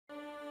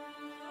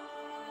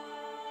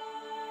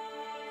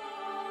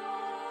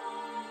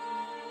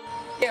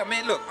Yeah,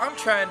 man, look, I'm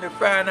trying to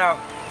find out.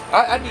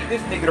 I need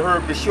this nigga to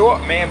hurry up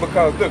short, man,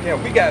 because look,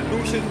 we got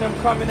Lucius and them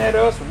coming at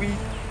us. We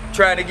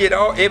trying to get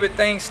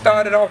everything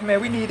started off, man.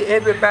 We need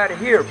everybody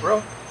here,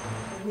 bro.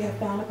 We have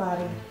found a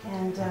body,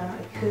 and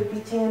it could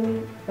be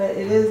Tammy, but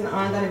it is an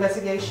ongoing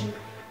investigation.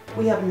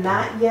 We have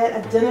not yet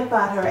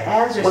identified her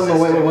as your sister.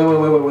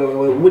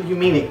 Wait. What do you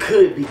mean it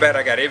could be?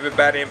 I got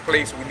everybody in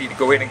place. We need to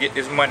go ahead and get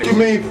this money. You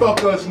mean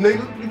fuck us,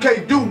 nigga? You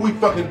can't do what we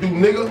fucking do,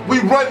 nigga. We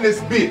run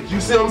this bitch.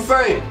 You see what I'm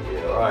saying?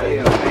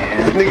 Yeah,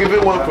 man. Nigga, if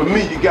it wasn't for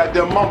me, you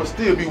goddamn mama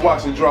still be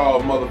watching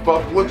draws,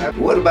 motherfucker.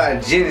 What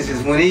about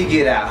Genesis when he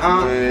get out,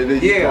 huh? Man, there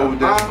you go with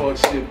that fuck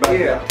shit back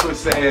there.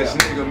 Pussy ass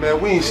nigga,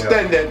 man. We ain't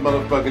stand that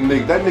motherfucking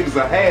nigga. That nigga's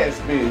a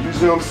has-been. You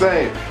see what I'm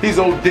saying? He's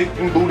old dick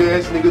and boot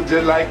ass nigga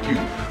just like you.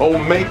 Old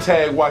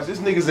Maytag watch. This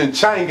nigga's in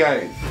chain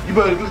gang. You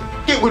better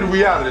get with the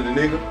reality,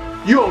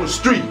 nigga. You on the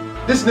street.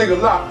 This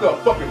nigga locked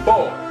up, fucking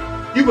ball.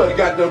 You better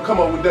goddamn come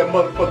up with that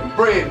motherfucking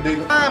bread,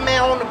 nigga.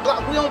 Man, on the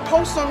block. We don't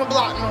post on the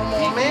block no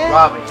more, man.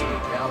 Robbing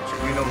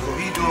you know, so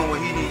he doing what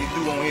he need to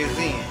do on his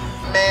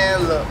end.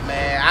 Man, look,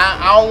 man,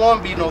 I don't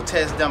want to be no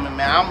test dummy,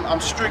 man.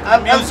 I'm strictly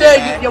music, I'm saying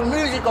man. your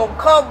music gonna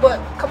come, but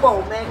come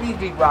on, man, these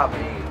be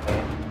robbing you,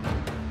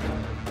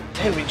 man.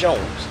 Henry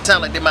Jones.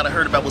 Sound like they might have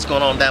heard about what's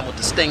going on down with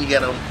the sting you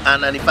got on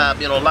I-95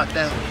 being on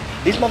lockdown.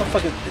 These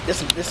motherfuckers, there's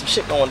some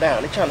shit going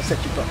down. They trying to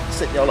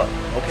set y'all up,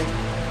 okay?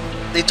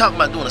 They talking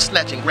about doing a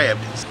snatch and grab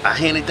this. I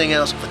hear anything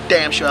else, for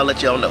damn sure I'll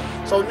let y'all know.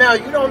 So now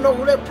you don't know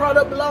who that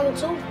product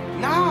belongs to?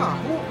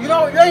 Nah. You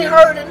ain't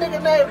heard a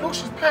nigga named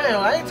Lucius Pound.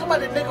 I ain't talking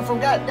about that nigga from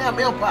goddamn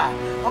Empire.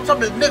 I'm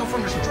talking about the nigga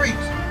from the streets.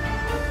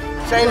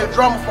 This ain't a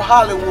drummer for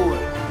Hollywood.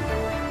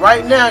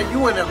 Right now,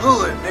 you in the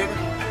hood,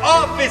 nigga.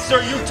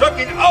 Officer, you took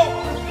an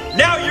oath.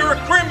 Now you're a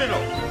criminal.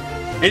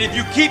 And if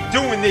you keep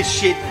doing this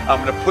shit,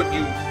 I'm gonna put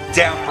you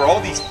down for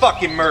all these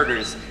fucking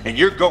murders, and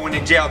you're going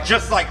to jail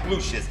just like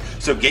Lucius.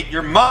 So get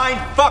your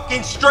mind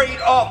fucking straight,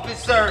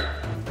 officer.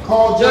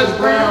 Call Judge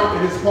Brown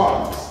and his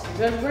partners.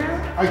 Judge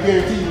Brown? I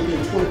guarantee you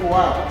within 24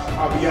 hours,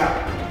 I'll be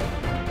out.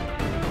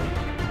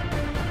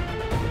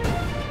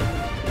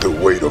 The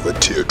weight of a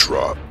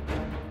teardrop.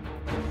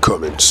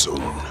 Coming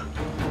soon.